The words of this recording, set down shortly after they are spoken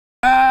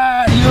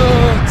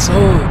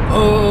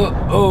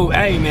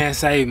Hey man,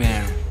 say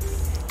man.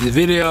 This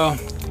video,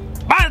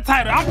 by the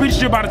title, I'm pretty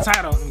sure by the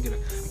title, let me get it.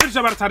 I'm pretty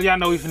sure by the title y'all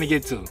know we finna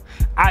get to.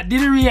 I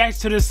did a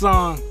reaction to this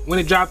song when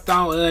it dropped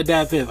on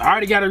Dat Fifth. I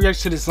already got a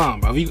reaction to this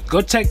song, bro.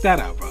 Go check that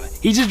out, bro.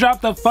 He just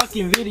dropped a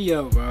fucking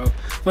video, bro.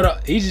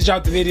 He just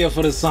dropped the video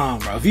for the song,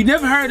 bro. If you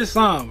never heard the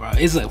song, bro,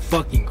 it's a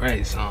fucking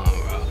great song,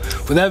 bro.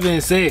 With that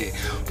being said,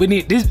 we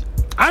need this.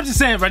 I'm just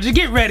saying, bro, just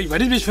get ready, bro.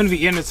 This bitch finna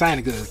be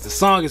entertaining because the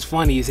song is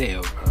funny as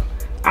hell, bro.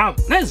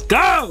 Let's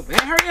go, man.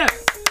 Hurry up.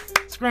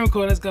 Scream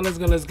record. Let's go. This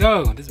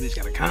bitch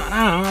gotta count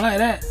down like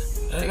that.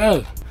 Let's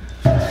go.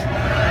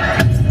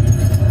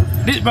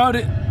 This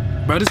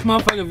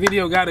motherfucking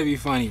video gotta be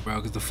funny, bro,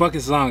 because the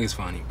fucking song is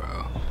funny,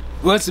 bro.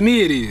 Well, to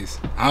me it is.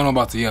 I don't know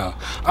about to y'all.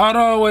 Oh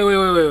no,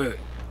 wait.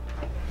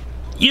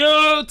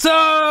 Yo,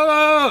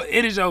 Toto!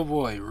 It is your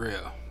boy,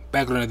 Real.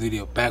 Back with another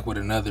video, back with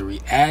another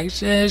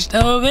reaction.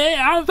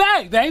 I'm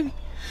back, baby.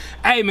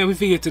 Hey, man, we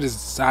finna get to this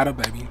Sada,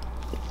 baby.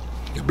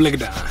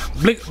 Blickelodeon.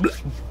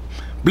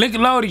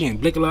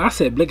 I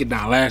said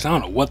Blickelodeon last. I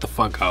don't know what the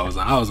fuck I was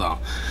on.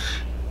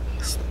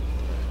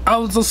 I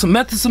was on some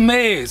method, some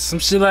meds, some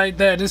shit like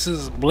that. This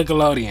is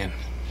Blickelodeon.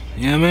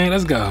 Yeah, man,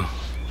 let's go.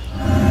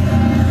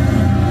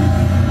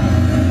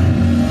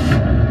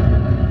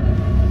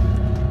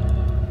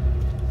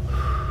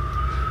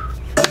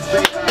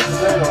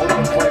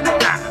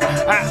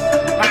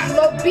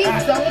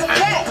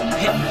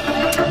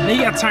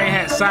 Nigga gotta turn your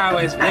hat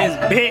sideways for this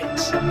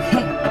bitch.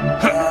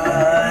 I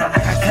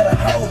cut a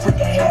hole through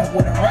your hair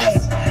with a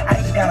razor. I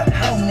just got a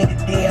whole nigga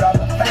dead off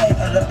the face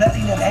of the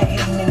bloody done had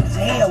hitting in his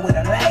head with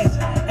a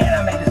laser. And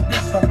I made this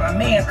bitch fuck my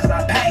man cause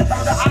I paid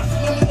for the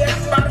opportunity at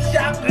the bottom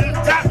shop in the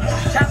top.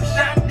 Shop,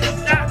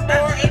 this top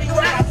door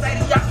anywhere. I say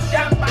the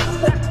shop,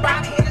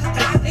 body hit his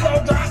top. He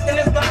gon' drop in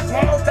this block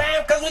one more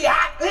time cause we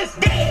hot. Let's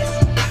dance.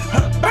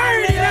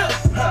 Burn it up.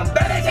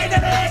 Better take the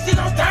ass, she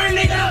gon' turn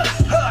nigga up.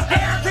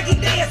 Hair tricky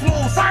dance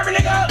move, sorry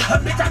nigga.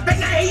 Bitch, I bet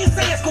now he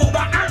say school,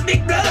 but I'm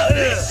big blood.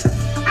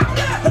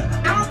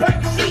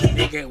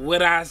 Nigga,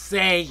 what I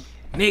say?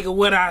 Nigga,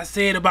 what I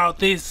said about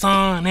this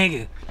song,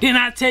 nigga? Didn't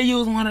I tell you it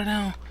was one of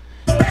them?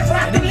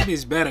 And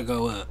this bitch better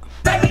go up.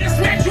 Baby, to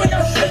smash you in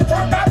your shit.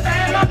 Talk about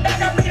time, my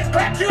back, I beat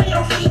clap you in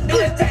your feet. Do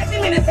the tap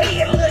him in his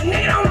head, little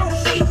nigga don't know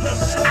shit.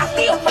 I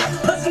still fuck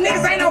pussy,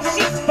 niggas ain't no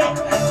shit.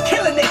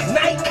 Kill a nigga,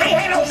 now he can't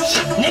have no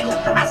shit, nigga.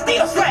 I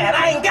still slide,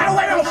 I ain't got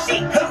away no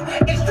shit.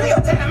 It's 3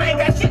 time, I ain't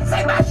got shit to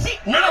say about shit.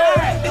 No,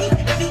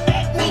 if he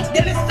act me,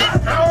 then it's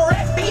stop. I don't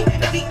rap beef.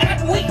 If he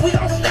act weak, we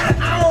gon' stop.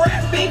 I don't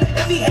rap beef.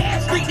 If he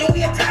half street, then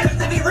we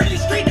entitled. If he really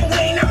street, then we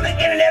ain't on the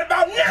internet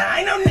about nah.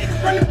 Ain't no niggas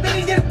from the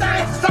city, just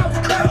things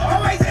soft cut.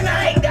 Always in the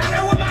hate, down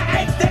there with my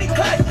axe steady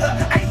cut.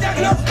 Ain't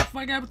ducking no. What the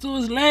fuck happened to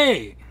his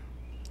leg?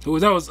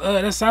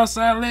 That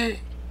Southside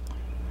leg?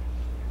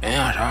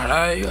 Damn,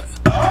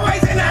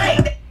 always in the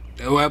hate.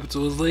 That what happened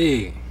to his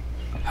leg?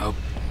 Help.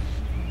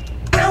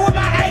 Now with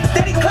my axe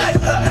steady cut.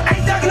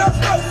 Ain't ducking no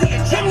smoke. See a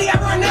chimney, I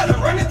run up.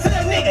 Run into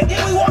the nigga,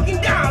 then we walking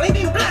down,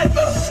 leaving blood.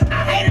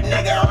 I hate a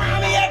nigga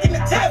around me acting the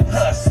tough.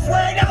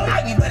 Swear he don't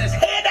like me, but his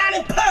head down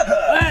in pub.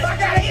 If I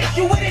got an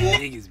issue with a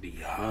nigga. Niggas be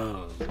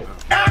hoes, bro.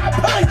 I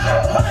punch.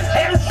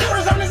 Had them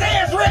shooters on his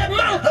ass, red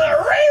mouth.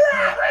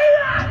 Re-rock.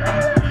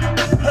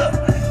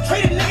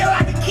 Treat a nigga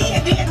like a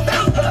kid, did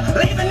thump.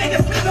 Leave a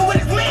nigga sleeping with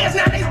his mans,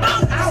 now they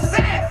bump.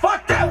 Outside,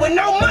 fucked up with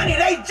no money,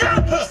 they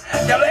jump.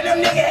 Don't let them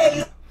nigga hate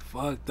you.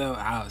 Fucked up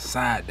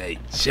outside, they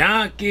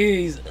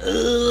junkies.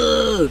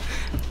 Ugh.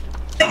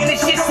 Thinking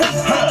this shit sweet,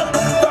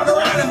 fuck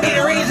around and be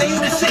the reason you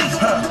deceased,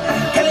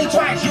 killing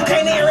twice, you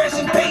can't even rest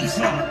in peace,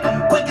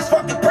 quick as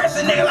fuck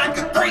depressing nigga like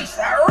a grease.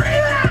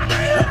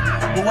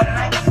 But what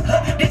I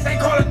this ain't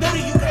Call of Duty,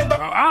 you can't. Bro,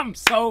 I'm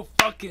so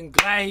fucking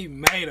glad he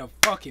made a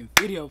fucking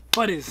video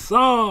for this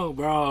song,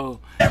 bro.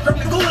 From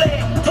the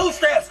gulag, 2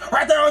 straps,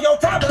 right there on your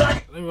top.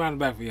 Like let me run it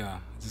back for y'all.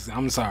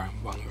 I'm sorry,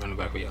 let me run it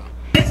back for y'all.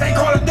 This ain't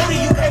Call of Duty,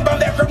 you can't bump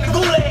that from the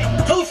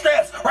gulag. 2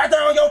 straps, right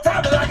there on your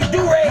top, like a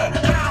do-rag.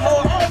 I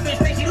hold on, bitch,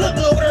 think she look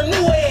good with her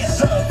new ass.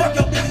 Fuck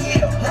your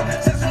BBL.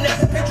 Send some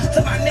naked pictures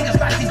to my niggas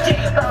like the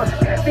jail.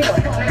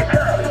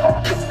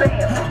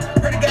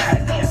 Pretty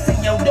guy, then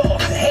send your dog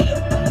to hell.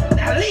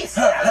 Now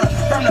listen,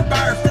 from the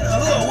birds to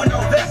the hood with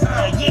no vest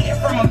on. Yeah,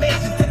 from a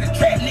mansion to the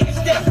trap, niggas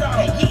stepped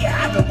on. Yeah,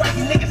 I've been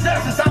wiping niggas up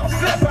since I was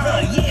slept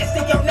on. Yeah,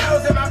 stick your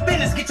nose in my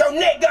business, get your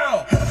neck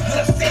gone.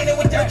 Standing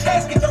with your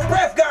chest, get your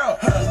breath gone.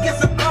 Get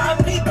some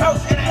R.I.P.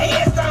 post and a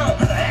headstone.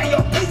 And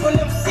your people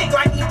them sick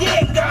like you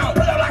dead and gone.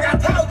 Pull up like I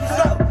told you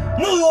so.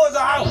 Knew you was a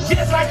hoe,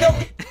 just like your.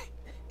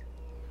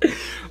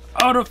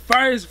 Oh,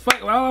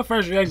 my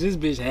first reaction, this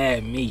bitch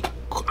had me.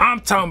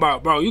 I'm talking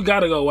about, bro, you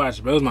gotta go watch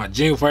it, bro. It was my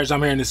genuine first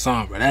time hearing this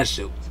song, bro. That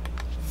shit was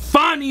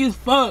funny as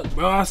fuck,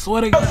 bro. I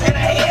swear to God. And a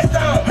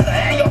headstone.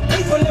 And your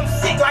people them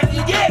sick like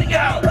you dead and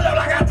gone. Pull up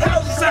like I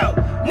told you so.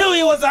 Knew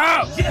he was a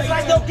hoe. Just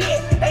like your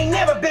dick, ain't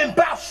never been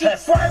bout shit.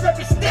 Swerve up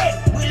your steady,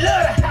 we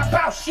love to hop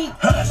out shit.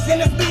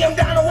 Send this BM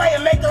down the way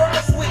and make the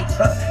right switch.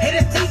 Hit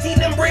his TT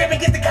them bread and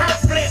get the car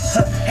split.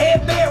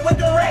 Headband with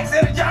the racks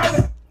and the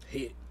job.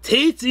 Hit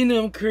TT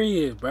them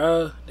crib,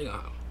 bro. They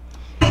gonna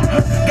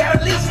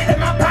Got a leash in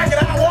my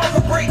pocket, I walk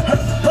for free.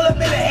 Pull up in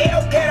the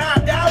Hellcat, I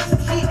dog some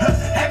shit.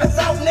 Have a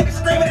soft nigga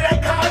screaming that they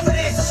call for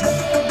this.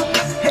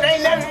 It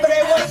ain't nothing for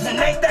they works and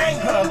they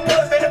think. Pull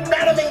up in the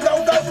Phantom and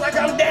go ghost like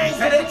I'm dang.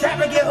 Say they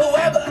trap and get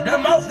whoever, the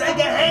most they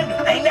can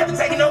handle. Ain't never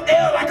taking no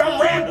L like I'm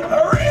Randall.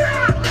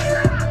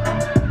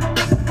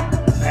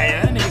 Hey,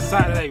 that nigga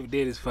Sada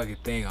did his fucking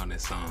thing on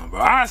this song, bro.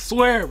 I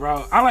swear,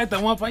 bro. I like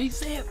that one part. He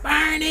said,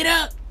 burn it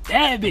up.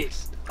 That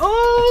bitch.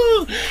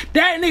 Ooh,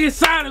 that nigga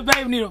Sada,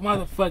 baby, need a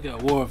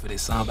motherfucking award for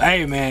this song. But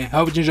hey, man,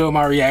 hope you enjoyed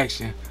my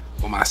reaction.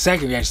 Well, my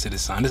second reaction to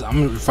this song.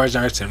 I'm the first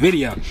reaction to the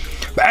video.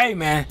 But hey,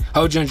 man,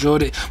 hope you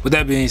enjoyed it. With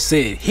that being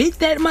said, hit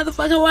that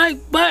motherfucking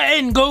like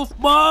button,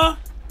 goofball.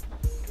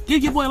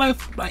 Give your boy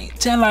like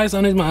 10 likes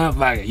on this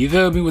motherfucker. You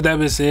feel me? With that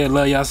being said,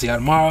 love y'all. See y'all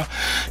tomorrow.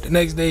 The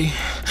next day.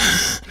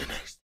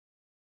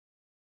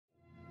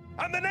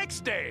 And the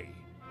next day,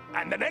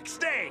 and the next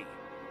day,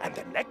 and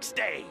the next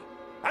day,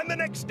 and the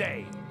next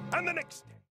day, and the next day.